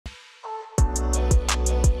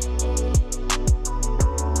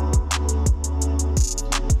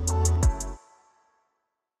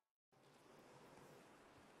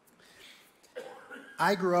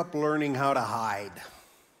I grew up learning how to hide.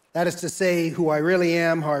 That is to say, who I really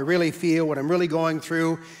am, how I really feel, what I'm really going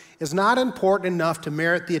through is not important enough to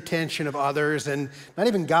merit the attention of others, and not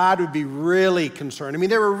even God would be really concerned. I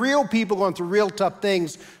mean, there were real people going through real tough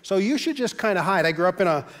things, so you should just kind of hide. I grew up in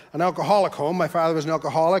an alcoholic home. My father was an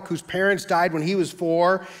alcoholic whose parents died when he was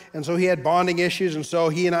 4, and so he had bonding issues, and so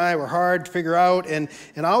he and I were hard to figure out, and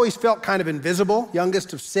I always felt kind of invisible,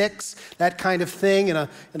 youngest of 6, that kind of thing in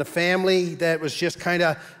a family that was just kind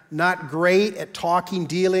of not great at talking,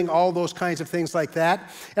 dealing, all those kinds of things like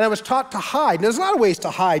that. And I was taught to hide. And there's a lot of ways to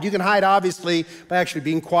hide. You can hide, obviously, by actually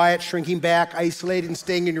being quiet, shrinking back, isolating,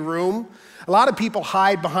 staying in your room. A lot of people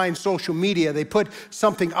hide behind social media. They put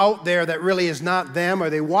something out there that really is not them, or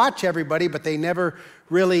they watch everybody, but they never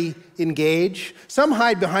really engage. Some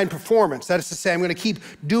hide behind performance. That is to say, I'm going to keep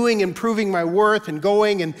doing and proving my worth and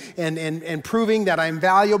going and proving that I'm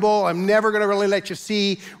valuable. I'm never going to really let you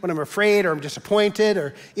see when I'm afraid or I'm disappointed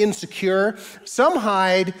or insecure. Some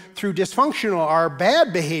hide through dysfunctional or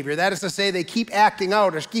bad behavior. That is to say, they keep acting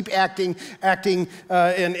out or keep acting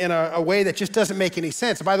in a way that just doesn't make any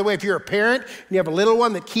sense. And by the way, if you're a parent and you have a little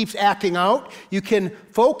one that keeps acting out, you can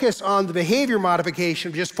focus on the behavior modification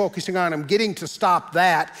of just focusing on I'm getting to stop that.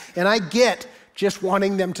 And I get just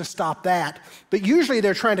wanting them to stop that. But usually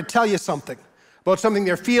they're trying to tell you something about something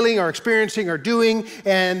they're feeling or experiencing or doing,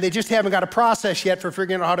 and they just haven't got a process yet for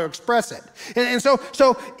figuring out how to express it. And so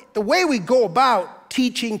the way we go about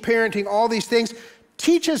teaching, parenting, all these things,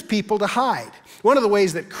 teaches people to hide. One of the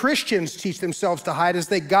ways that Christians teach themselves to hide is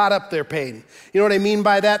they got up their pain. You know what I mean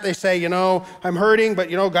by that? They say, I'm hurting, but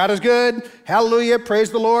God is good. Hallelujah, praise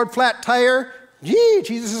the Lord, flat tire. Gee,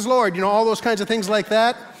 Jesus is Lord. All those kinds of things like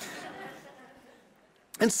that.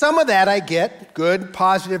 And some of that I get, good,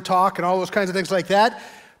 positive talk and all those kinds of things like that.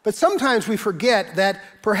 But sometimes we forget that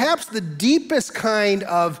perhaps the deepest kind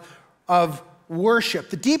of worship,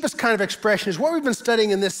 the deepest kind of expression is what we've been studying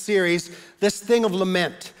in this series, this thing of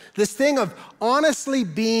lament, this thing of honestly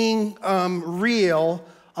being real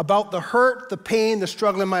about the hurt, the pain, the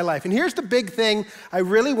struggle in my life. And here's the big thing I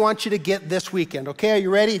really want you to get this weekend, okay? Are you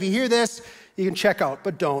ready? If you hear this, you can check out,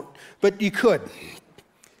 but don't. But you could.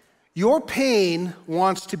 Your pain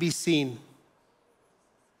wants to be seen.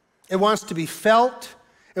 It wants to be felt.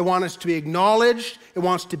 It wants to be acknowledged. It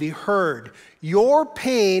wants to be heard. Your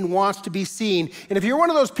pain wants to be seen. And if you're one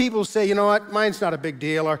of those people who say, you know what, mine's not a big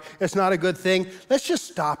deal or it's not a good thing, let's just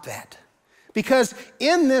stop that. Because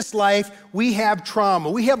in this life, we have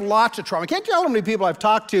trauma. We have lots of trauma. I can't tell how many people I've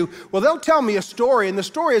talked to, well, they'll tell me a story, and the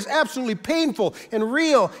story is absolutely painful and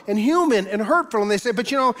real and human and hurtful. And they say,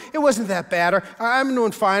 but it wasn't that bad, or I'm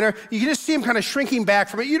doing fine, or you can just see them kind of shrinking back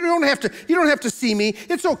from it. You don't have to see me.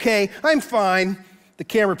 It's okay. I'm fine. The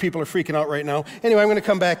camera people are freaking out right now. Anyway, I'm going to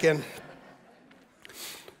come back in.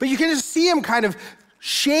 But you can just see them kind of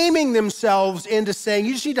shaming themselves into saying,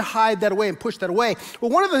 you just need to hide that away and push that away.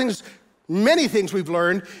 Well, one of the things, many things we've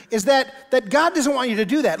learned is that God doesn't want you to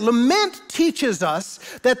do that. Lament teaches us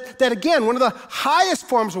that again, one of the highest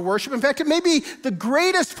forms of worship, in fact, it may be the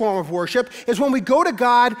greatest form of worship, is when we go to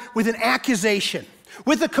God with an accusation,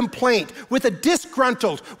 with a complaint, with a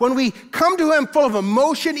disgruntled, when we come to him full of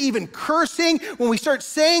emotion, even cursing, when we start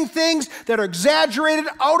saying things that are exaggerated,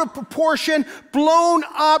 out of proportion, blown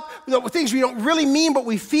up, things we don't really mean but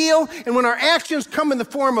we feel, and when our actions come in the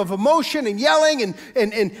form of emotion and yelling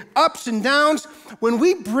and ups and downs, when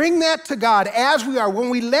we bring that to God as we are, when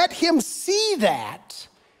we let him see that,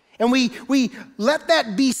 and we let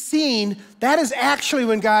that be seen, that is actually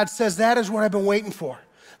when God says, that is what I've been waiting for.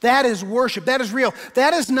 That is worship. That is real.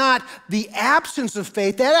 That is not the absence of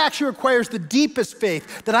faith. That actually requires the deepest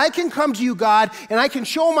faith. That I can come to you, God, and I can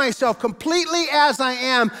show myself completely as I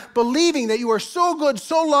am, believing that you are so good,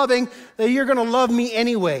 so loving, that you're going to love me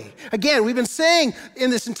anyway. Again, we've been saying in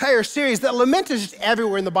this entire series that lament is just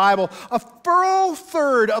everywhere in the Bible. A full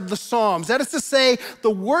third of the Psalms, that is to say, the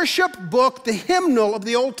worship book, the hymnal of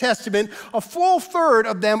the Old Testament, a full third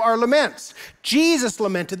of them are laments. Jesus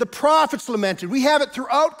lamented, the prophets lamented. We have it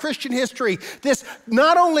throughout Christian history. This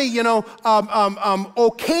not only,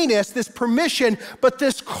 okayness, this permission, but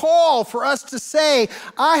this call for us to say,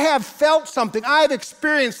 I have felt something, I have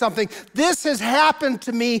experienced something, this has happened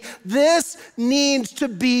to me, this needs to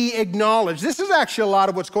be acknowledged. This is actually a lot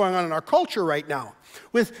of what's going on in our culture right now.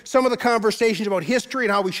 With some of the conversations about history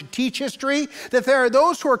and how we should teach history, that there are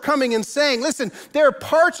those who are coming and saying, listen, there are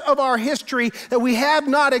parts of our history that we have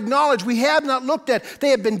not acknowledged, we have not looked at. They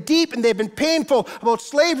have been deep and they've been painful about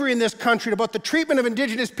slavery in this country, about the treatment of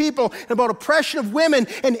indigenous people, and about oppression of women.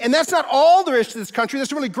 And that's not all there is to this country. There's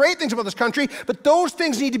some really great things about this country, but those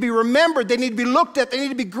things need to be remembered. They need to be looked at. They need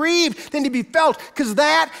to be grieved. They need to be felt, because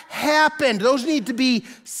that happened. Those need to be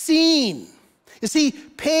seen. You see,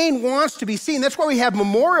 pain wants to be seen. That's why we have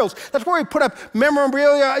memorials. That's why we put up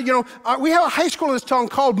memorabilia. We have a high school in this town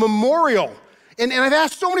called Memorial. And I've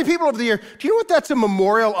asked so many people over the year, do you know what that's a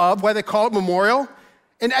memorial of, why they call it memorial?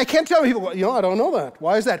 And I can't tell people, I don't know that.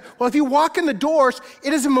 Why is that? Well, if you walk in the doors,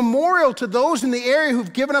 it is a memorial to those in the area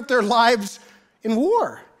who've given up their lives in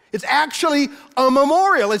war. It's actually a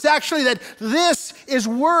memorial. It's actually that this is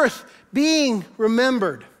worth being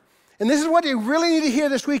remembered. And this is what you really need to hear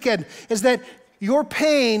this weekend, is that your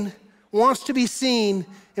pain wants to be seen,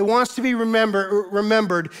 it wants to be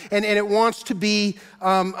remembered, and it wants to be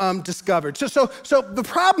discovered. So the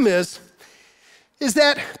problem is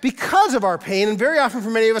that because of our pain, and very often for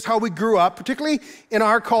many of us how we grew up, particularly in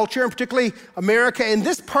our culture, and particularly America, in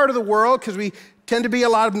this part of the world, because we tend to be a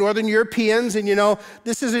lot of Northern Europeans, and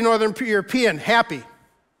this is a Northern European, happy.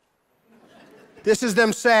 This is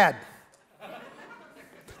them sad.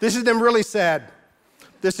 This is them really sad.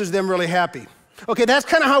 This is them really happy. Okay, that's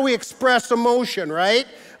kind of how we express emotion, right?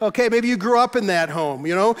 Okay, maybe you grew up in that home,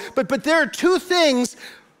 But there are two things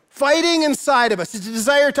fighting inside of us. It's a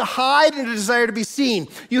desire to hide and a desire to be seen.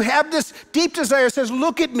 You have this deep desire that says,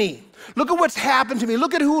 look at me. Look at what's happened to me.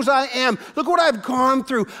 Look at who I am. Look at what I've gone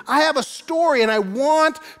through. I have a story and I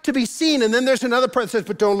want to be seen. And then there's another part that says,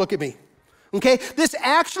 but don't look at me. Okay, this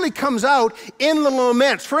actually comes out in the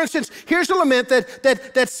laments. For instance, here's a lament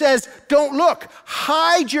that says, don't look,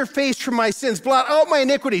 hide your face from my sins, blot out my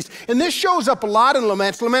iniquities. And this shows up a lot in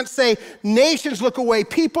laments. Laments say, nations look away,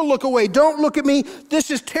 people look away, don't look at me,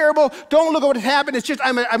 this is terrible, don't look at what happened, it's just,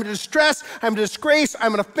 I'm a distress, I'm a disgrace,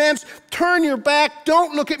 I'm an offense, turn your back,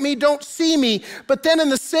 don't look at me, don't see me. But then in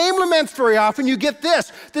the same laments very often, you get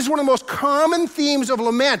this. This is one of the most common themes of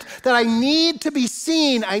lament, that I need to be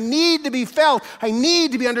seen, I need to be felt. I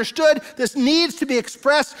need to be understood. This needs to be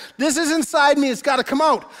expressed. This is inside me. It's got to come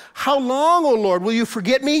out. How long, O Lord, will you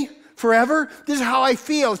forget me? Forever? This is how I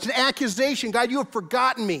feel. It's an accusation. God, you have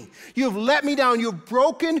forgotten me. You have let me down. You have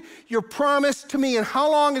broken your promise to me. And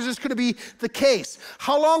how long is this going to be the case?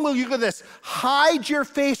 How long will you do this? Hide your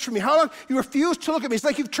face from me. How long? You refuse to look at me. It's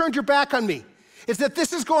like you've turned your back on me. It's that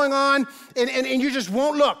this is going on and you just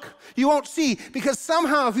won't look. You won't see, because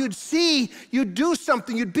somehow if you'd see, you'd do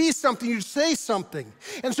something, you'd be something, you'd say something.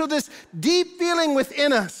 And so this deep feeling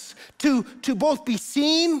within us to both be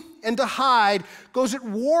seen and to hide goes at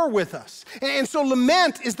war with us. And so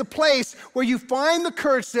lament is the place where you find the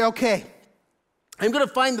courage to say, okay, I'm going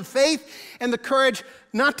to find the faith and the courage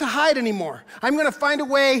not to hide anymore. I'm going to find a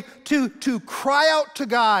way to cry out to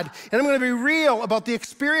God, and I'm going to be real about the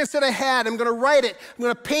experience that I had. I'm going to write it. I'm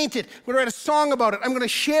going to paint it. I'm going to write a song about it. I'm going to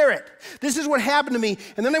share it. This is what happened to me,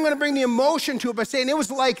 and then I'm going to bring the emotion to it by saying it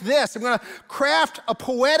was like this. I'm going to craft a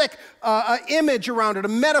poetic image around it, a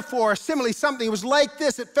metaphor, a simile, something. It was like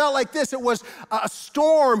this. It felt like this. It was a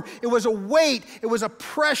storm. It was a weight. It was a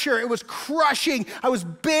pressure. It was crushing. I was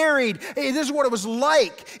buried. Hey, this is what it was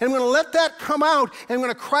like, and I'm going to let that come out, and I'm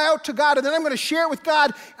going to cry out to God, and then I'm going to share it with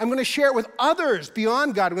God. I'm going to share it with others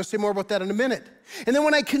beyond God. I'm going to say more about that in a minute. And then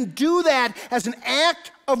when I can do that as an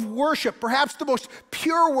act of worship, perhaps the most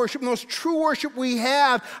pure worship, the most true worship we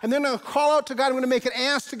have, and then I'm going to call out to God. I'm going to make an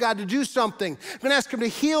ask to God to do something. I'm going to ask him to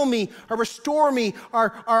heal me, or restore me,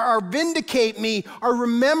 or vindicate me, or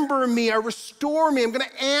remember me, or restore me. I'm going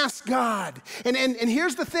to ask God. And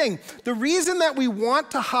here's the thing. The reason that we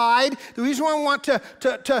want to hide, the reason why we want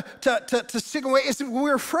to stick away is that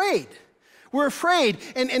we're afraid. We're afraid,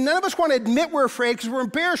 and none of us want to admit we're afraid because we're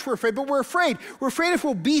embarrassed we're afraid, but we're afraid. We're afraid if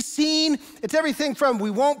we'll be seen. It's everything from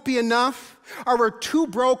we won't be enough, or we're too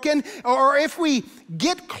broken, or if we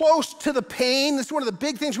get close to the pain. This is one of the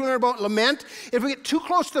big things we learn about lament. If we get too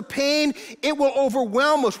close to the pain, it will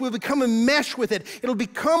overwhelm us. We'll become enmeshed with it. It'll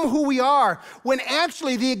become who we are, when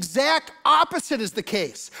actually the exact opposite is the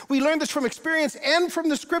case. We learn this from experience and from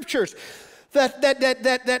the scriptures.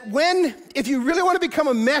 That when, if you really want to become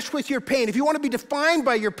enmeshed with your pain, if you want to be defined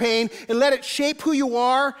by your pain and let it shape who you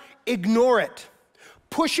are, ignore it.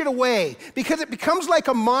 Push it away, because it becomes like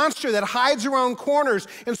a monster that hides around corners.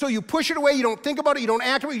 And so you push it away, you don't think about it, you don't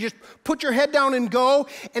act about it, you just put your head down and go,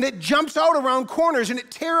 and it jumps out around corners and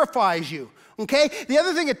it terrifies you. Okay? The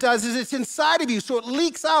other thing it does is it's inside of you, so it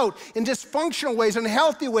leaks out in dysfunctional ways,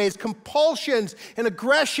 unhealthy ways, compulsions and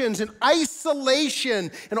aggressions and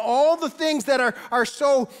isolation and all the things that are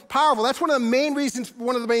so powerful. That's one of the main reasons,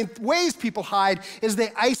 one of the main ways people hide is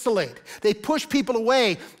they isolate. They push people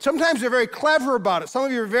away. Sometimes they're very clever about it. Some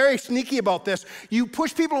of you are very sneaky about this. You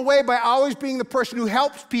push people away by always being the person who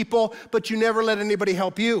helps people, but you never let anybody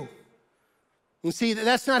help you. You see,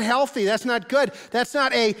 that's not healthy. That's not good. That's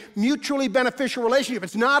not a mutually beneficial relationship.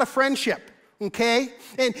 It's not a friendship. Okay?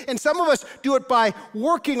 And some of us do it by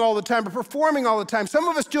working all the time, or performing all the time. Some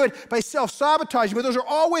of us do it by self-sabotaging, but those are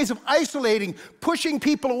all ways of isolating, pushing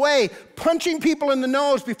people away, punching people in the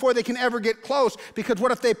nose before they can ever get close, because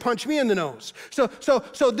what if they punch me in the nose? So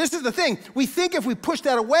this is the thing. We think if we push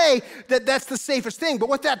that away, that's the safest thing, but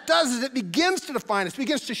what that does is it begins to define us,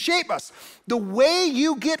 begins to shape us. The way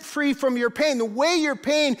you get free from your pain, the way your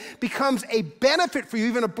pain becomes a benefit for you,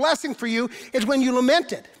 even a blessing for you, is when you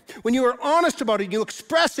lament it. When you are honest about it, you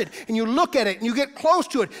express it, and you look at it, and you get close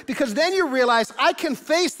to it, because then you realize, I can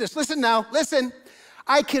face this. Listen now, listen.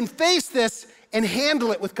 I can face this and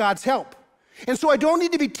handle it with God's help. And so I don't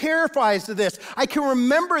need to be terrified of this. I can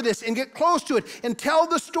remember this and get close to it and tell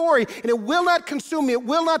the story, and it will not consume me. It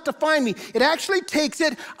will not define me. It actually takes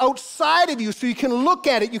it outside of you so you can look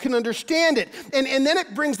at it, you can understand it. And then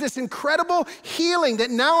it brings this incredible healing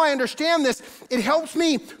that now I understand this. It helps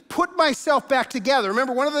me put myself back together.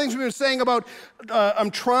 Remember, one of the things we've been saying about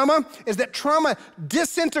trauma is that trauma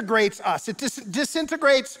disintegrates us. It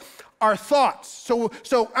disintegrates our thoughts.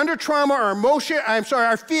 So under trauma,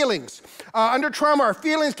 our feelings. Under trauma, our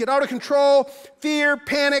feelings get out of control, fear,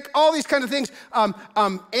 panic, all these kinds of things,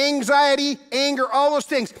 anxiety, anger, all those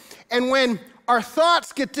things. And when our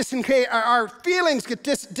thoughts get our feelings get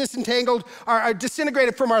disentangled, are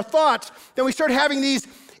disintegrated from our thoughts, then we start having these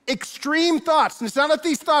extreme thoughts. And it's not that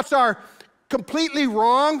these thoughts are completely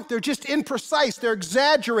wrong, they're just imprecise, they're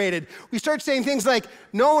exaggerated. We start saying things like,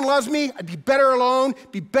 no one loves me, I'd be better alone,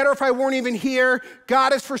 be better if I weren't even here,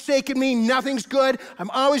 God has forsaken me, nothing's good, I'm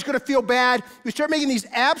always gonna feel bad. We start making these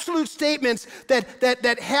absolute statements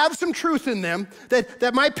that have some truth in them,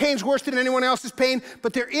 that my pain's worse than anyone else's pain,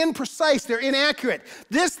 but they're imprecise, they're inaccurate.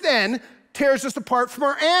 This then tears us apart from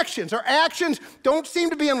our actions. Our actions don't seem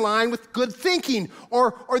to be in line with good thinking,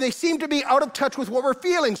 or they seem to be out of touch with what we're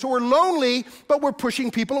feeling. So we're lonely, but we're pushing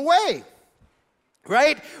people away,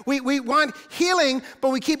 right? We want healing,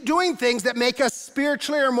 but we keep doing things that make us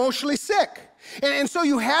spiritually or emotionally sick. And so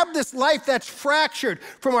you have this life that's fractured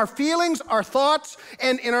from our feelings, our thoughts,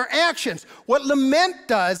 and in our actions. What lament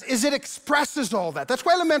does is it expresses all that. That's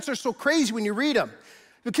why laments are so crazy when you read them.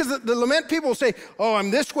 Because the lament people will say, oh,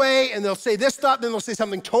 I'm this way, and they'll say this thought, then they'll say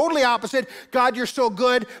something totally opposite. God, you're so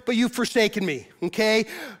good, but you've forsaken me, okay?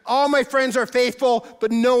 All my friends are faithful,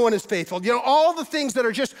 but no one is faithful. You know, all the things that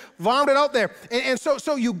are just vomited out there. And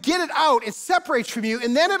so you get it out, it separates from you,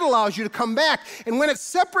 and then it allows you to come back. And when it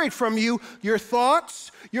separates from you, your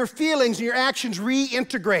thoughts, your feelings, and your actions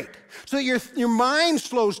reintegrate. So that your mind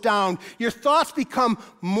slows down, your thoughts become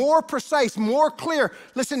more precise, more clear.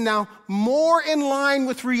 Listen now, more in line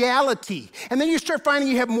with reality. And then you start finding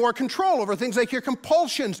you have more control over things like your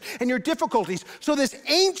compulsions and your difficulties. So this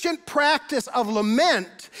ancient practice of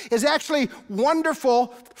lament is actually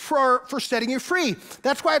wonderful for setting you free.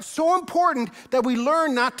 That's why it's so important that we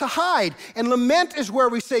learn not to hide. And lament is where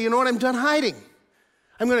we say, you know what, I'm done hiding.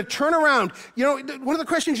 I'm going to turn around. You know, one of the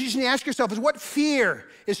questions you need to ask yourself is, what fear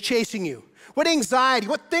is chasing you? What anxiety,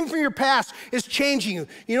 what thing from your past is changing you?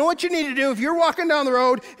 You know what you need to do? If you're walking down the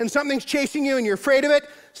road and something's chasing you and you're afraid of it,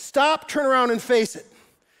 stop, turn around, and face it.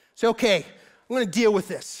 Say, okay, I'm going to deal with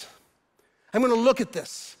this. I'm going to look at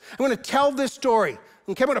this. I'm going to tell this story.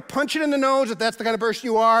 Okay, I'm going to punch it in the nose if that's the kind of person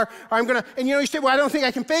you are. Or I'm going to, and you know, you say, well, I don't think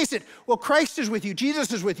I can face it. Well, Christ is with you.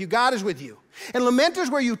 Jesus is with you. God is with you. And lament is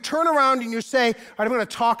where you turn around and you say, all right, I'm going to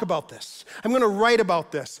talk about this. I'm going to write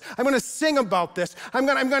about this. I'm going to sing about this. I'm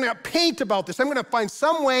going to paint about this. I'm going to find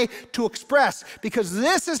some way to express, because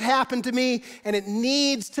this has happened to me and it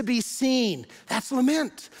needs to be seen. That's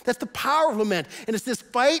lament. That's the power of lament. And it's this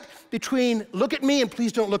fight between look at me and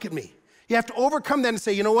please don't look at me. You have to overcome that and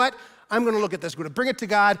say, you know what? I'm going to look at this. I'm going to bring it to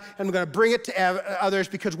God, and I'm going to bring it to others,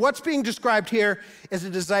 because what's being described here is a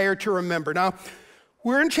desire to remember. Now,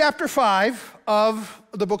 we're in chapter 5 of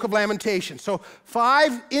the book of Lamentations. So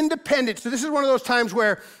 5 independent. So this is one of those times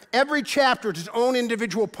where every chapter is its own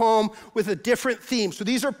individual poem with a different theme. So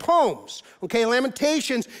these are poems, okay?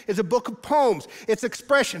 Lamentations is a book of poems. It's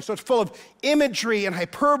expression, so it's full of imagery and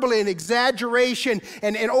hyperbole and exaggeration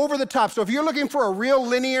and over the top. So if you're looking for a real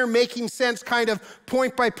linear, making sense kind of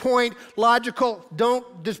point by point, logical,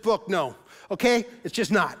 this book, no. okay? It's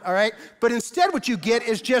just not, all right? But instead what you get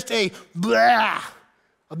is just a blah.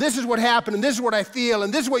 This is what happened, and this is what I feel,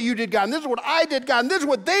 and this is what you did, God, and this is what I did, God, and this is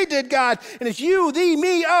what they did, God, and it's you, thee,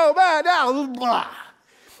 me, oh, blah, blah.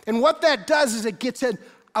 And what that does is it gets it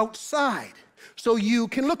outside so you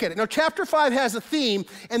can look at it. Now, chapter 5 has a theme,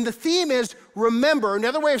 and the theme is remember.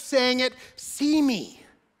 Another way of saying it, see me.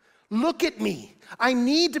 Look at me. I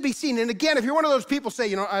need to be seen. And again, if you're one of those people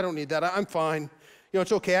say, I don't need that. I'm fine.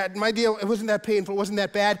 It's okay. My deal, it wasn't that painful. It wasn't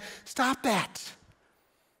that bad. Stop that.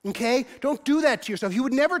 Okay? Don't do that to yourself. You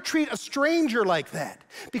would never treat a stranger like that.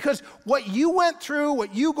 Because what you went through,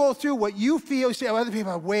 what you go through, what you feel, you say, other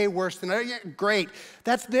people are way worse than that. Yeah, great.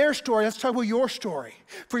 That's their story. Let's talk about your story.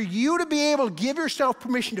 For you to be able to give yourself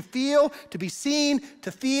permission to feel, to be seen,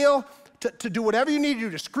 to feel, to do whatever you need to do,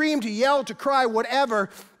 to scream, to yell, to cry, whatever,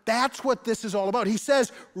 that's what this is all about. He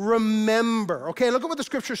says, remember. Okay, look at what the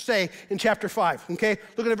scriptures say in chapter 5. Okay,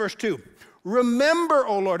 look at verse 2. Remember,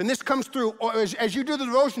 O Lord, and this comes through as you do the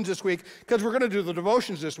devotions this week, because we're going to do the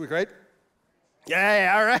devotions this week, right?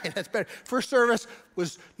 Yeah, all right, that's better. First service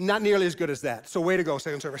was not nearly as good as that, so way to go,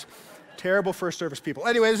 second service. Terrible first service people.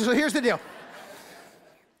 Anyway, so here's the deal.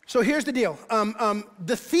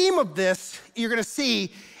 The theme of this, you're going to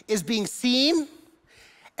see, is being seen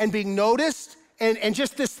and being noticed, and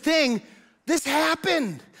just this thing, this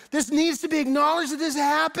happened. This needs to be acknowledged that this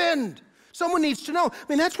happened. Someone needs to know. I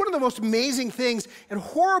mean, that's one of the most amazing things and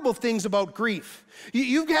horrible things about grief.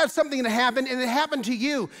 You've had something that happened, and it happened to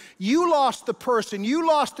you. You lost the person. You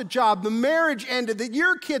lost the job. The marriage ended.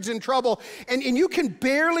 Your kid's in trouble, and you can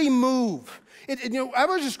barely move. I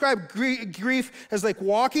would describe grief as like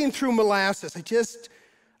walking through molasses.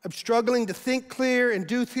 I'm struggling to think clear and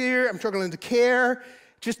do clear. I'm struggling to care.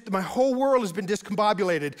 Just my whole world has been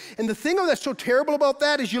discombobulated. And the thing that's so terrible about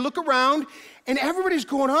that is you look around and everybody's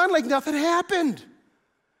going on like nothing happened.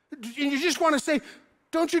 And you just want to say,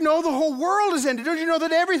 don't you know the whole world has ended? Don't you know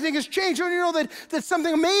that everything has changed? Don't you know that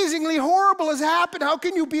something amazingly horrible has happened? How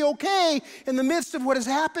can you be okay in the midst of what has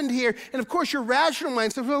happened here? And of course your rational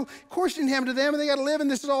mind says, well, of course it didn't happen to them and they got to live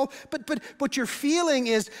and this is all. But what you're feeling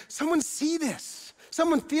is someone see this.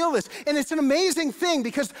 Someone feel this. And it's an amazing thing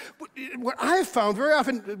because what I've found very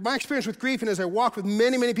often, my experience with grief, and as I walk with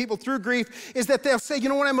many, many people through grief, is that they'll say,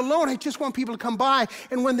 when I'm alone, I just want people to come by.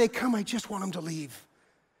 And when they come, I just want them to leave.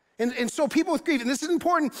 And so people with grief, and this is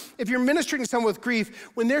important if you're ministering to someone with grief,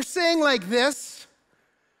 when they're saying like this,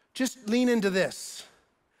 just lean into this.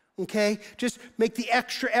 Okay? Just make the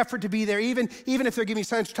extra effort to be there, even if they're giving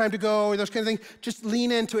signs of time to go or those kind of things. Just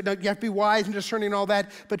lean into it. Now, you have to be wise and discerning and all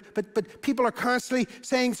that. But people are constantly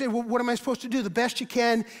saying, well, what am I supposed to do? The best you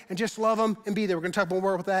can, and just love them and be there. We're going to talk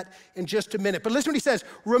more about that in just a minute. But listen what he says.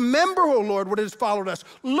 Remember, O Lord, what has followed us.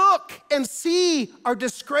 Look and see our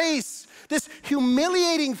disgrace. This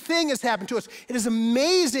humiliating thing has happened to us. It is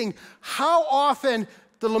amazing how often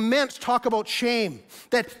the laments talk about shame,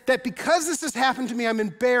 that because this has happened to me, I'm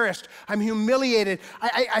embarrassed, I'm humiliated,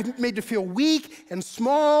 I'm made to feel weak and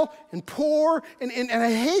small and poor, and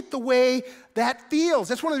I hate the way that feels.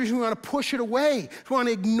 That's one of the reasons we want to push it away. We want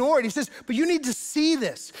to ignore it. He says, but you need to see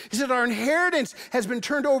this. He said, our inheritance has been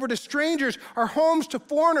turned over to strangers, our homes to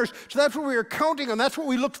foreigners. So that's what we were counting on. That's what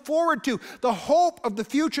we looked forward to. The hope of the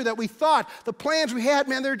future that we thought, the plans we had,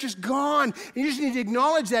 man, they're just gone. And you just need to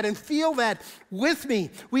acknowledge that and feel that with me.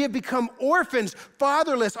 We have become orphans,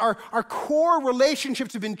 fatherless. Our core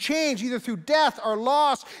relationships have been changed either through death or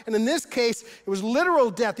loss. And in this case, it was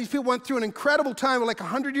literal death. These people went through an incredible time, like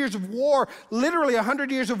 100 years of war, literally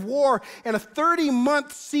 100 years of war, and a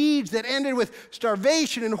 30-month siege that ended with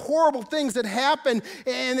starvation and horrible things that happened.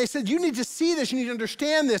 And they said, you need to see this. You need to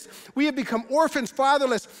understand this. We have become orphans,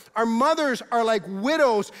 fatherless. Our mothers are like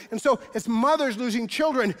widows. And so it's mothers losing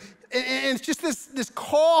children. And it's just this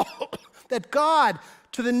call that God,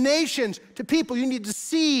 to the nations, to people, you need to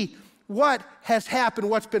see what has happened,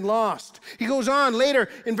 what's been lost. He goes on later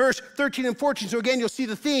in verse 13 and 14, so again, you'll see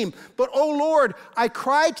the theme. But, oh Lord, I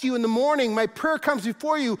cry to you in the morning. My prayer comes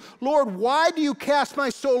before you. Lord, why do you cast my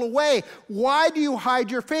soul away? Why do you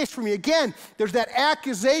hide your face from me? Again, there's that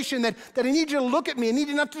accusation that I need you to look at me. I need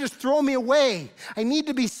you not to just throw me away. I need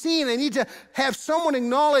to be seen. I need to have someone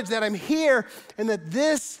acknowledge that I'm here and that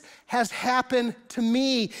this has happened to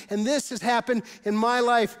me, and this has happened in my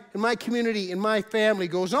life, in my community, in my family.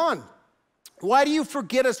 Goes on. Why do you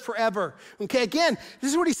forget us forever? Okay, again,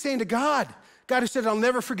 this is what he's saying to God. God who said, I'll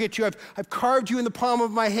never forget you. I've carved you in the palm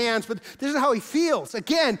of my hands. But this is how he feels.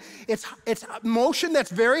 Again, it's emotion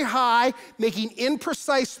that's very high, making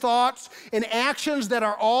imprecise thoughts and actions that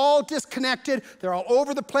are all disconnected. They're all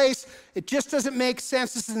over the place. It just doesn't make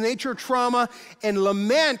sense. This is the nature of trauma. And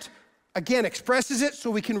lament again, expresses it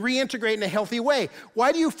so we can reintegrate in a healthy way.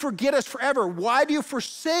 Why do you forget us forever? Why do you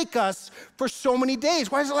forsake us for so many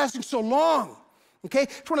days? Why is it lasting so long? Okay,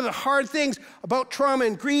 it's one of the hard things about trauma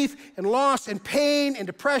and grief and loss and pain and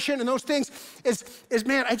depression and those things is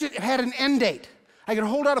man, I just had an end date. I could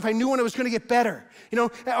hold out if I knew when it was going to get better, you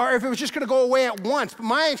know, or if it was just going to go away at once. But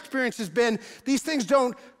my experience has been these things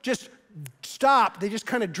don't just stop, they just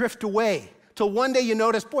kind of drift away till one day you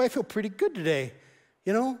notice, boy, I feel pretty good today,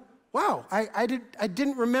 you know? Wow, I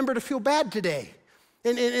didn't remember to feel bad today.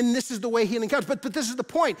 And this is the way healing comes. But this is the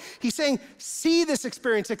point. He's saying, see this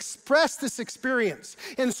experience, express this experience.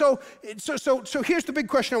 And so here's the big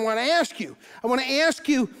question I want to ask you. I want to ask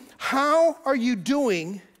you, how are you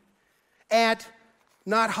doing at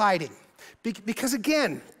not hiding? Because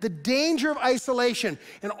again, the danger of isolation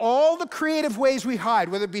and all the creative ways we hide,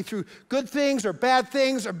 whether it be through good things or bad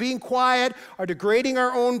things or being quiet or degrading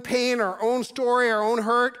our own pain, our own story, our own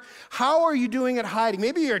hurt, how are you doing at hiding?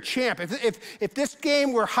 Maybe you're a champ. If this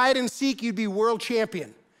game were hide and seek, you'd be world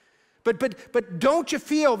champion. But don't you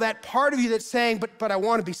feel that part of you that's saying, but I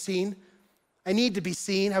want to be seen. I need to be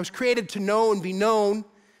seen. I was created to know and be known.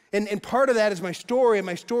 And part of that is my story, and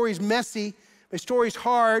my story's messy. My story's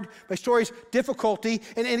hard, my story's difficulty.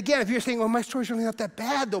 And again, if you're saying, well, my story's really not that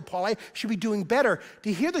bad though, Paul, I should be doing better. Do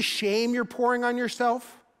you hear the shame you're pouring on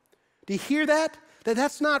yourself? Do you hear that?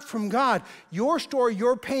 That's not from God. Your story,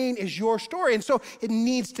 your pain is your story. And so it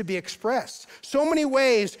needs to be expressed. So many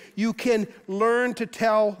ways you can learn to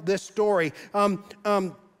tell this story. We're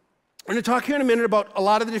going to talk here in a minute about a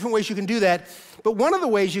lot of the different ways you can do that. But one of the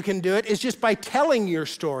ways you can do it is just by telling your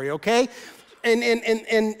story, okay?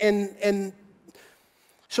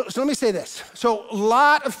 So let me say this. So a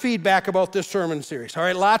lot of feedback about this sermon series, all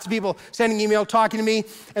right? Lots of people sending email, talking to me,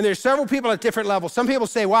 and there's several people at different levels. Some people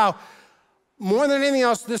say, wow, more than anything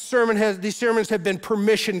else, these sermons have been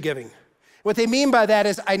permission giving. What they mean by that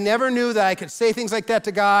is I never knew that I could say things like that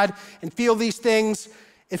to God and feel these things.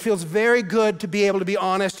 It feels very good to be able to be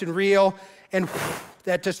honest and real, and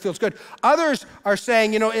that just feels good. Others are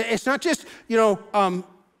saying, you know, it's not just, you know,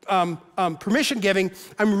 permission giving,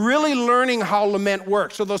 I'm really learning how lament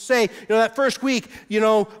works. So they'll say, you know, that first week, you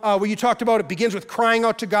know, where you talked about it begins with crying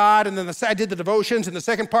out to God, and then I did the devotions, and the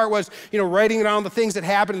second part was, you know, writing down the things that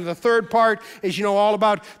happened, and the third part is, you know, all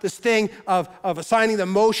about this thing of assigning the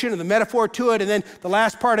emotion and the metaphor to it, and then the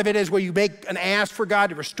last part of it is where you make an ask for God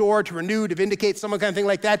to restore, to renew, to vindicate, some kind of thing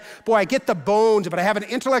like that. Boy, I get the bones, but I have an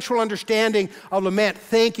intellectual understanding of lament.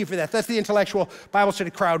 Thank you for that. That's the intellectual Bible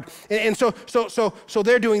study crowd. And so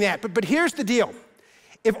they're doing that. But here's the deal.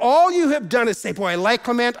 If all you have done is say, boy, I like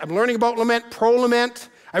lament, I'm learning about lament, pro-lament,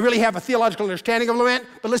 I really have a theological understanding of lament,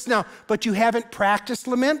 but listen now, but you haven't practiced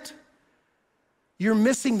lament, you're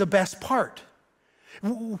missing the best part.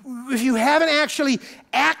 If you haven't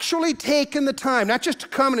actually taken the time, not just to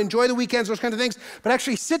come and enjoy the weekends, those kinds of things, but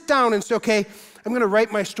actually sit down and say, okay, I'm going to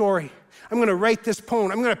write my story. I'm going to write this poem.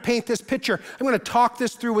 I'm going to paint this picture. I'm going to talk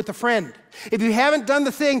this through with a friend. If you haven't done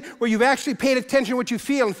the thing where you've actually paid attention to what you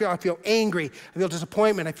feel, and I feel angry, I feel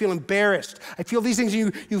disappointment, I feel embarrassed, I feel these things,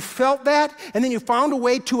 and you felt that, and then you found a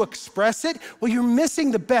way to express it, well, you're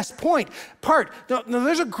missing the best part. Now,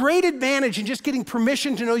 there's a great advantage in just getting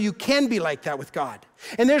permission to know you can be like that with God.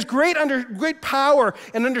 And there's great power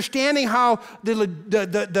in understanding how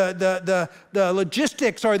the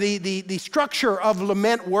logistics or the structure of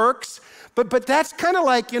lament works. But that's kind of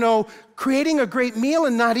like, you know, creating a great meal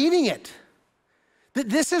and not eating it.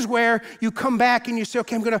 This is where you come back and you say,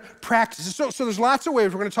 okay, I'm going to practice. So there's lots of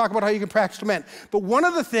ways we're going to talk about how you can practice lament. But one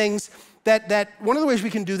of the things one of the ways we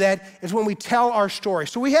can do that is when we tell our story.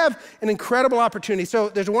 So we have an incredible opportunity. So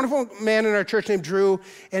there's a wonderful man in our church named Drew,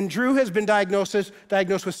 and Drew has been diagnosed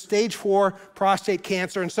with stage 4 prostate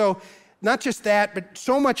cancer. And so not just that, but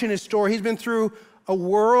so much in his story. He's been through a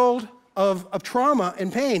world of trauma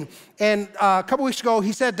and pain. And a couple weeks ago,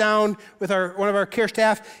 he sat down with one of our care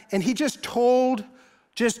staff, and he just told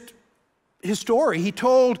his story. He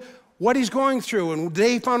told what he's going through, and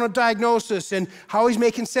they found a diagnosis, and how he's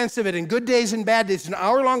making sense of it, and good days and bad days. It's an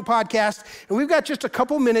hour-long podcast, and we've got just a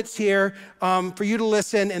couple minutes here for you to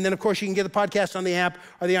listen, and then, of course, you can get the podcast on the app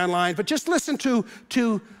or the online. But just listen to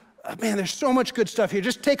man, there's so much good stuff here.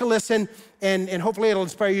 Just take a listen, and hopefully it'll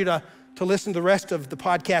inspire you to listen to the rest of the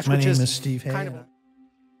podcast, My name is Steve Hay.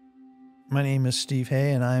 My name is Steve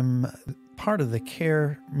Hay, and I'm part of the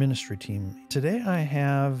care ministry team. Today I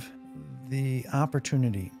have the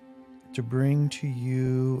opportunity to bring to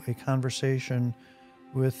you a conversation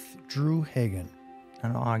with Drew Hagen.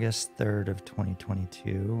 On August 3rd of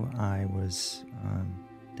 2022, I was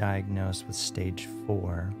diagnosed with stage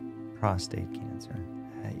 4 prostate cancer.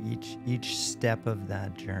 Each step of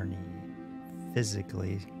that journey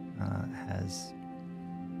physically has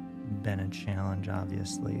been a challenge,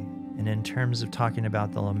 obviously. And in terms of talking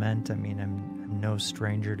about the lament, I mean, I'm no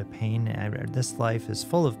stranger to pain. This life is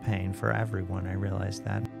full of pain for everyone, I realize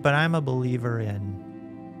that. But I'm a believer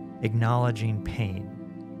in acknowledging pain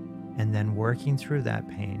and then working through that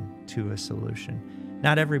pain to a solution.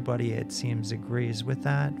 Not everybody, it seems, agrees with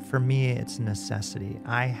that. For me, it's a necessity.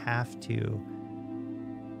 I have to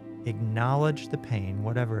acknowledge the pain,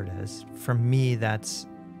 whatever it is. For me,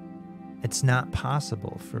 it's not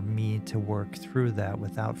possible for me to work through that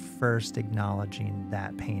without first acknowledging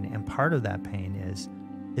that pain. And part of that pain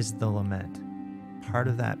is the lament. Part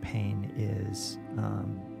of that pain is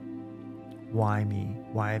why me?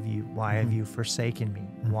 Why have you forsaken me?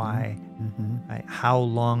 Why? How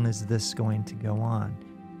long is this going to go on?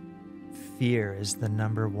 Fear is the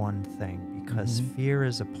number one thing, because fear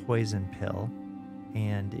is a poison pill,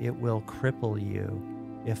 and it will cripple you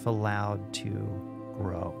if allowed to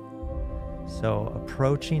grow. So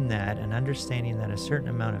approaching that and understanding that a certain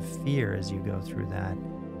amount of fear as you go through that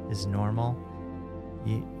is normal,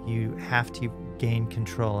 you have to gain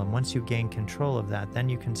control. And once you gain control of that, then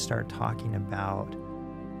you can start talking about,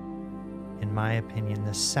 in my opinion,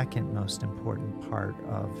 the second most important part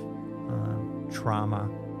of trauma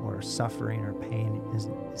or suffering or pain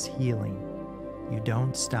is healing. You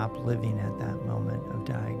don't stop living at that moment of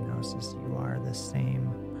diagnosis. You are the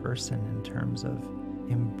same person in terms of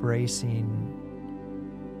embracing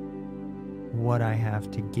what I have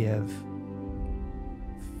to give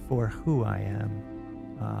for who I am.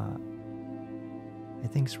 I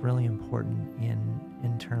think it's really important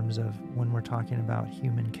in terms of when we're talking about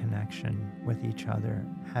human connection with each other,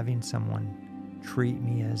 having someone treat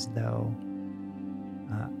me as though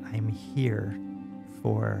I'm here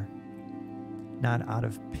for, not out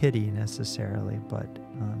of pity necessarily, but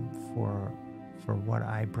for what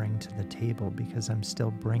I bring to the table, because I'm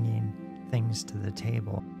still bringing things to the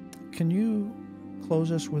table. Can you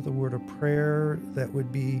close us with a word of prayer that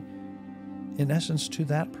would be, in essence, to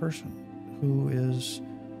that person who is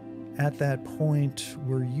at that point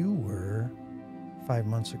where you were 5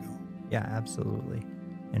 months ago? Yeah, absolutely.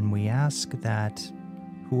 And we ask that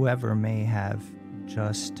whoever may have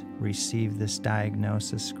just received this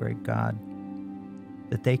diagnosis, great God,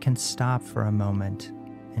 that they can stop for a moment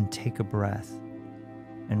and take a breath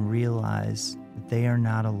and realize that they are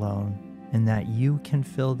not alone, and that you can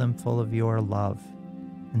fill them full of your love,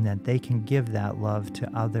 and that they can give that love to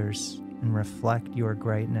others and reflect your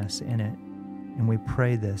greatness in it. And we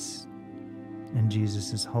pray this in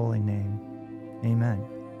Jesus' holy name. Amen.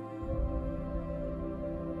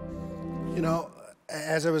 You know,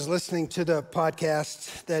 as I was listening to the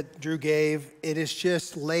podcast that Drew gave, it is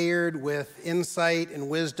just layered with insight and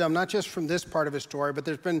wisdom, not just from this part of his story, but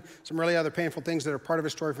there's been some really other painful things that are part of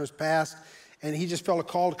his story from his past. And he just felt a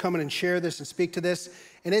call to come in and share this and speak to this.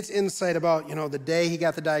 And it's insight about, you know, the day he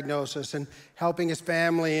got the diagnosis and helping his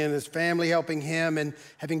family and his family helping him and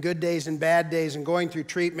having good days and bad days and going through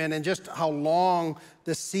treatment, and just how long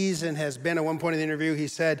this season has been. At one point in the interview, he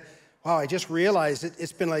said, wow, I just realized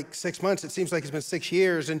it's been like 6 months. It seems like it's been 6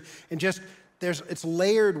 years. And just it's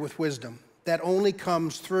layered with wisdom that only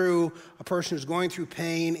comes through a person who's going through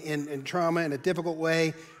pain and trauma in a difficult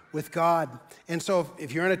way with God. And so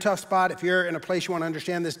if you're in a tough spot, if you're in a place you want to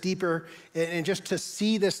understand this deeper, and just to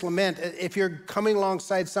see this lament, if you're coming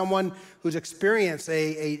alongside someone who's experienced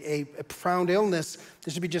a profound illness,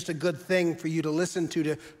 this would be just a good thing for you to listen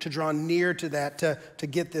to draw near to that, to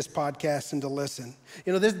get this podcast and to listen.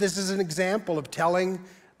 You know, this is an example of telling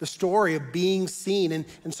the story of being seen.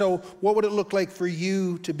 And so what would it look like for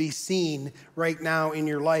you to be seen right now in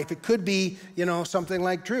your life? It could be, you know, something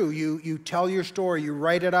like Drew. You tell your story, you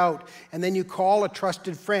write it out, and then you call a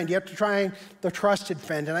trusted friend. You have to try the trusted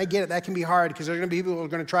friend. And I get it, that can be hard, because there are going to be people who are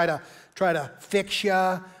going to try to fix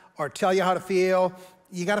you or tell you how to feel.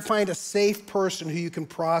 You got to find a safe person who you can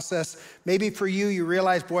process. Maybe for you, you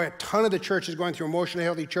realize, boy, a ton of the church is going through Emotionally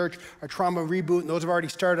Healthy Church, a trauma reboot, and those have already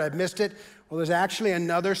started. I've missed it. Well, there's actually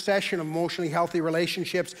another session of emotionally healthy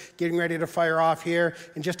relationships getting ready to fire off here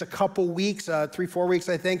in just a couple weeks, 3-4 weeks,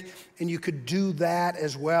 I think, and you could do that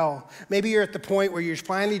as well. Maybe you're at the point where you're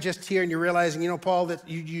finally just here and you're realizing, you know, Paul, that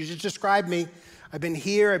you just described me. I've been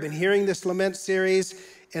here, I've been hearing this lament series,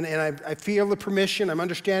 and I feel the permission. I'm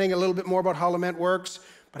understanding a little bit more about how lament works,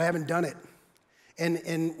 but I haven't done it.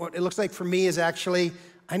 And what it looks like for me is actually,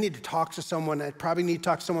 I need to talk to someone. I probably need to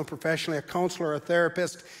talk to someone professionally, a counselor, or a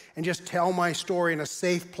therapist, and just tell my story in a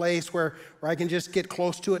safe place where I can just get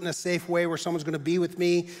close to it in a safe way, where someone's going to be with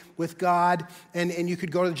me, with God. And you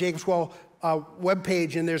could go to the Jacobs Well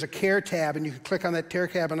webpage, and there's a care tab, and you can click on that care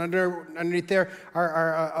tab, and underneath there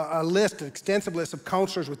are a list, an extensive list of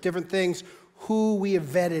counselors with different things who we have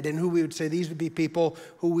vetted and who we would say these would be people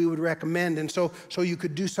who we would recommend. And so you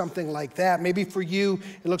could do something like that. Maybe for you,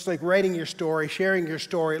 it looks like writing your story, sharing your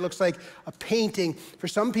story. It looks like a painting. For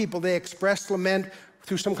some people, they express lament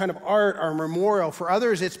through some kind of art or memorial. For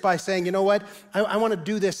others, it's by saying, you know what, I want to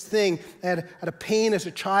do this thing. I had a pain as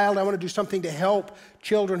a child. I want to do something to help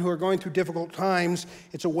children who are going through difficult times.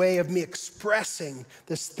 It's a way of me expressing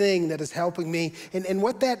this thing that is helping me. And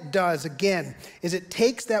what that does, again, is it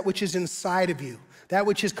takes that which is inside of you, that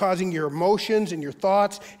which is causing your emotions and your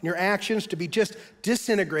thoughts and your actions to be just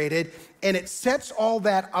disintegrated, and it sets all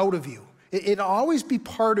that out of you. It'll always be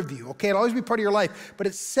part of you, okay? It'll always be part of your life, but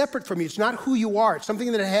it's separate from you. It's not who you are. It's something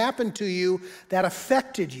that happened to you that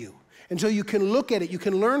affected you. And so you can look at it, you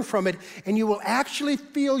can learn from it, and you will actually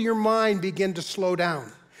feel your mind begin to slow down.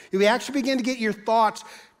 You actually begin to get your thoughts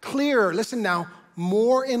clearer, listen now,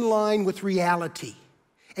 more in line with reality.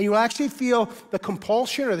 And you will actually feel the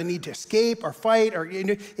compulsion or the need to escape or fight, or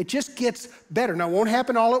it just gets better. Now, it won't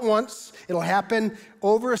happen all at once. It'll happen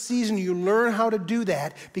over a season. You learn how to do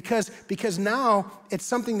that because now it's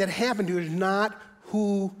something that happened to you. It's not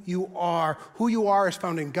who you are. Who you are is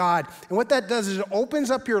found in God. And what that does is it opens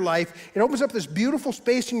up your life. It opens up this beautiful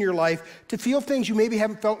space in your life to feel things you maybe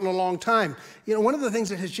haven't felt in a long time. You know, one of the things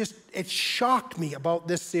that has it shocked me about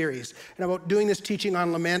this series and about doing this teaching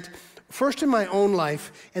on lament, first in my own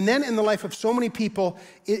life, and then in the life of so many people,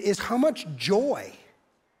 is how much joy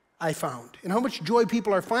I found and how much joy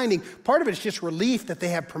people are finding. Part of it is just relief that they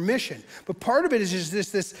have permission, but part of it is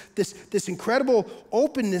just this incredible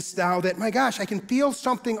openness now that, my gosh, I can feel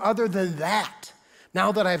something other than that.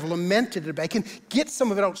 Now that I've lamented it, I can get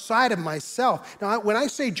some of it outside of myself. Now, when I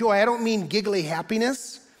say joy, I don't mean giggly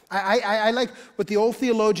happiness. I like what the old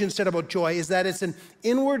theologian said about joy, is that it's an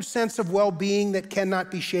inward sense of well-being that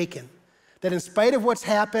cannot be shaken. That in spite of what's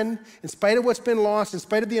happened, in spite of what's been lost, in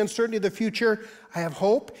spite of the uncertainty of the future, I have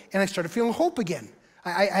hope, and I started feeling hope again.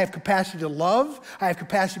 I have capacity to love. I have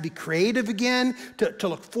capacity to be creative again, to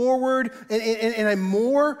look forward, and I'm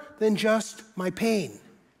more than just my pain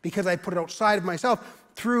because I put it outside of myself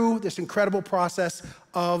through this incredible process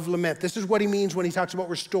of lament. This is what he means when he talks about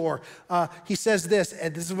restore. He says this,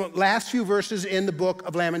 and this is the last few verses in the book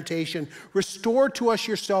of Lamentations. Restore to us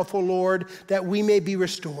yourself, O Lord, that we may be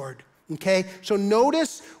restored. Okay, so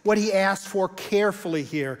notice what he asks for carefully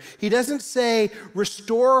here. He doesn't say,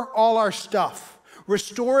 restore all our stuff.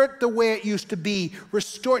 Restore it the way it used to be.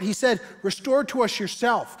 Restore it. He said, restore to us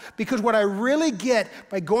yourself. Because what I really get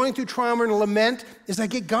by going through trauma and lament is I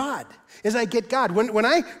get God. When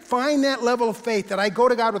I find that level of faith that I go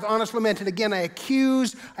to God with honest lament, and again, I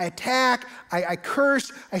accuse, I attack, I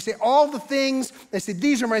curse, I say all the things. I say,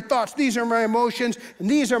 these are my thoughts, these are my emotions, and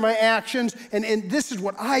these are my actions, and this is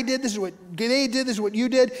what I did, this is what they did, this is what you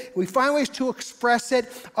did. And we find ways to express it.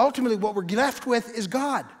 Ultimately, what we're left with is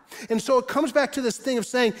God. And so it comes back to this thing of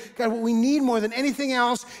saying, God, what we need more than anything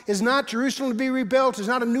else is not Jerusalem to be rebuilt, it's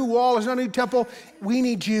not a new wall, it's not a new temple. We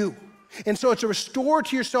need you. And so it's a restore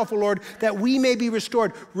to yourself, O Lord, that we may be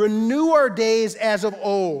restored. Renew our days as of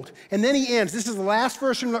old. And then he ends. This is the last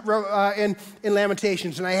verse in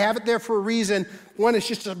Lamentations, and I have it there for a reason. One, it's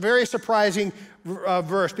just a very surprising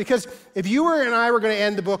verse, because if you and I were going to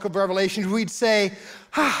end the book of Revelation, we'd say,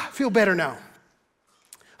 feel better now.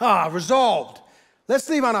 Resolved. Let's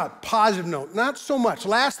leave on a positive note. Not so much.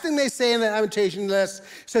 Last thing they say in the Lamentations list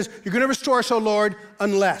says, you're going to restore us, O Lord,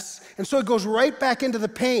 unless. And so it goes right back into the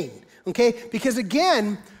pain. Okay, because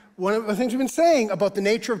again, one of the things we've been saying about the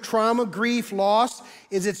nature of trauma, grief, loss,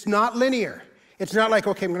 is it's not linear. It's not like,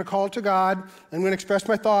 okay, I'm going to call it to God, I'm going to express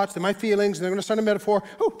my thoughts and my feelings, and I'm going to send a metaphor,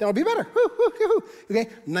 that'll be better. Okay,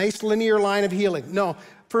 nice linear line of healing. No,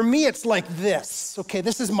 for me, it's like this. Okay,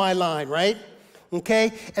 this is my line, right?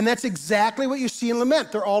 Okay, and that's exactly what you see in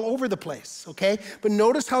lament. They're all over the place, okay? But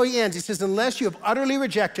notice how he ends. He says, unless you have utterly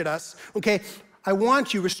rejected us, okay, I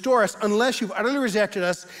want you, restore us, unless you've utterly rejected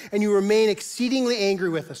us and you remain exceedingly angry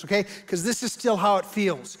with us, okay? Because this is still how it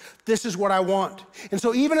feels. This is what I want. And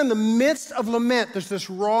so even in the midst of lament, there's this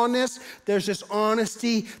rawness, there's this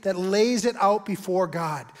honesty that lays it out before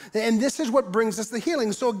God. And this is what brings us the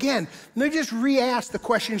healing. So again, let me just re-ask the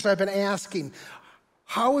questions I've been asking.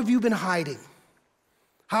 How have you been hiding?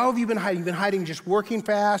 How have you been hiding? You've been hiding just working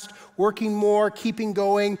fast, working more, keeping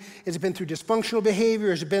going. Has it been through dysfunctional behavior?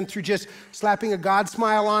 Has it been through just slapping a God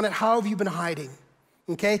smile on it? How have you been hiding?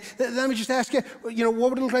 Okay? Let me just ask you, what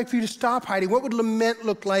would it look like for you to stop hiding? What would lament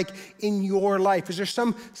look like in your life? Is there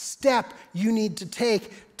some step you need to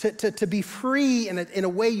take to be free in a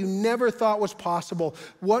way you never thought was possible?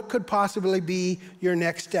 What could possibly be your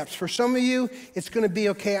next steps? For some of you, it's going to be,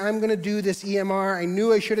 okay, I'm going to do this EMR. I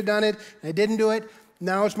knew I should have done it, and I didn't do it.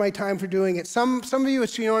 Now it's my time for doing it. Some of you,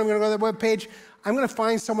 it's, I'm going to go to the webpage. I'm going to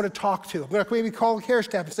find someone to talk to. I'm going to maybe call the care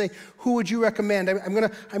staff and say, who would you recommend? I'm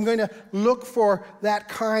going to look for that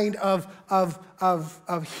kind of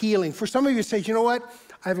healing. For some of you, say, you know what?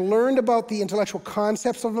 I've learned about the intellectual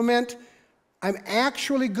concepts of lament. I'm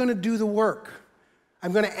actually going to do the work.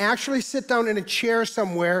 I'm going to actually sit down in a chair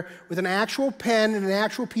somewhere with an actual pen and an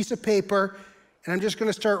actual piece of paper, and I'm just going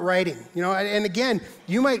to start writing. And again,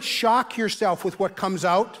 you might shock yourself with what comes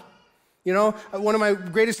out. One of my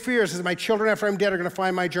greatest fears is that my children, after I'm dead, are going to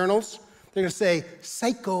find my journals. They're going to say,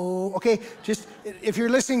 psycho. Okay, just, if you're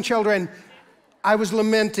listening, children, I was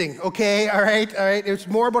lamenting, okay? All right. It's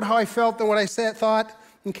more about how I felt than what I thought,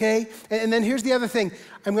 okay? And then here's the other thing.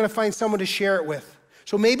 I'm going to find someone to share it with.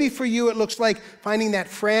 So maybe for you, it looks like finding that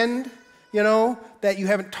friend, that you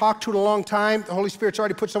haven't talked to in a long time. The Holy Spirit's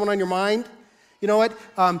already put someone on your mind. You know what?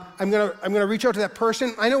 I'm going to reach out to that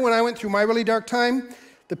person. I know when I went through my really dark time,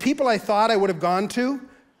 the people I thought I would have gone to,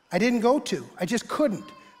 I didn't go to. I just couldn't.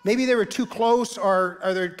 Maybe they were too close or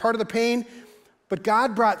they're part of the pain. But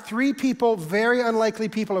God brought 3 people, very unlikely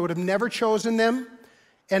people. I would have never chosen them.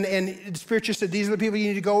 And the Spirit just said, these are the people you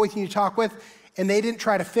need to go with, you need to talk with. And they didn't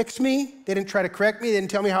try to fix me. They didn't try to correct me. They didn't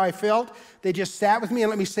tell me how I felt. They just sat with me and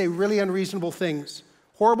let me say really unreasonable things.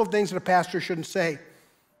 Horrible things that a pastor shouldn't say.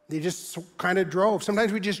 They just kind of drove.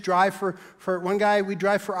 Sometimes we just drive for one guy, we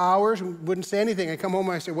drive for hours and wouldn't say anything. I come home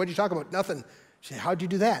and I say, what'd you talk about? Nothing. She said, how'd you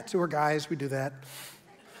do that? So we're guys, we do that.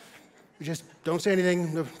 We just don't say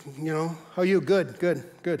anything, How are you? Good.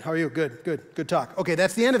 How are you? Good talk. Okay,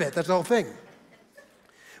 that's the end of it. That's the whole thing.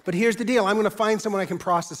 But here's the deal. I'm going to find someone I can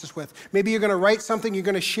process this with. Maybe you're going to write something, you're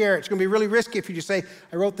going to share it. It's going to be really risky if you just say,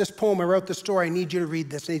 I wrote this poem, I wrote this story, I need you to read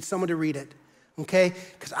this. I need someone to read it, okay?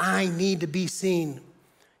 Because I need to be seen.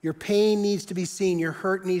 Your pain needs to be seen. Your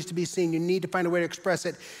hurt needs to be seen. You need to find a way to express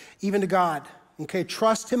it, even to God. Okay,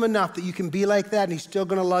 trust Him enough that you can be like that, and He's still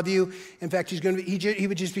going to love you. In fact, He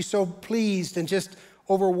would just be so pleased and just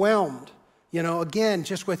overwhelmed. Again,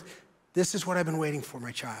 just with, this is what I've been waiting for,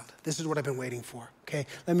 my child. This is what I've been waiting for. Okay,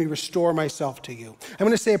 let me restore myself to you. I'm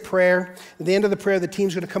going to say a prayer. At the end of the prayer, the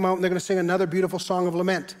team's going to come out and they're going to sing another beautiful song of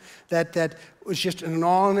lament that was just an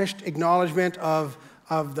honest acknowledgement of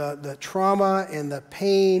the trauma and the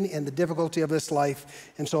pain and the difficulty of this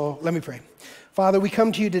life. And so let me pray. Father, we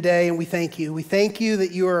come to you today and we thank you. We thank you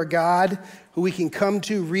that you are a God who we can come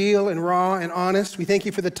to real and raw and honest. We thank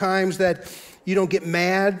you for the times that you don't get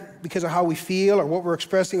mad because of how we feel or what we're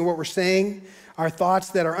expressing or what we're saying, our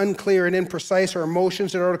thoughts that are unclear and imprecise, our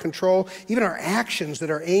emotions that are out of control, even our actions that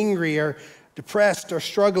are angry or depressed or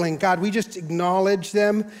struggling. God, we just acknowledge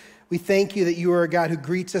them. We thank you that you are a God who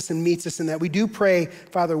greets us and meets us in that. We do pray,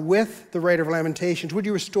 Father, with the writer of Lamentations, would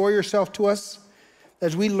you restore yourself to us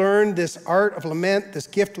as we learn this art of lament, this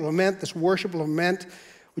gift of lament, this worship of lament?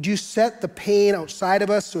 Would you set the pain outside of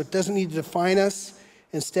us so it doesn't need to define us?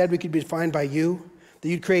 Instead, we could be defined by you. That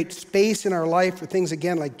you'd create space in our life for things,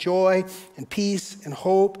 again, like joy and peace and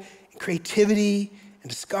hope and creativity and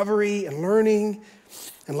discovery and learning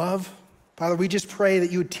and love. Father, we just pray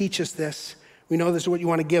that you would teach us this. We know this is what you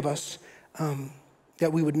want to give us,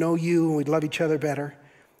 that we would know you and we'd love each other better.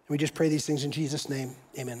 And we just pray these things in Jesus' name.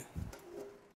 Amen.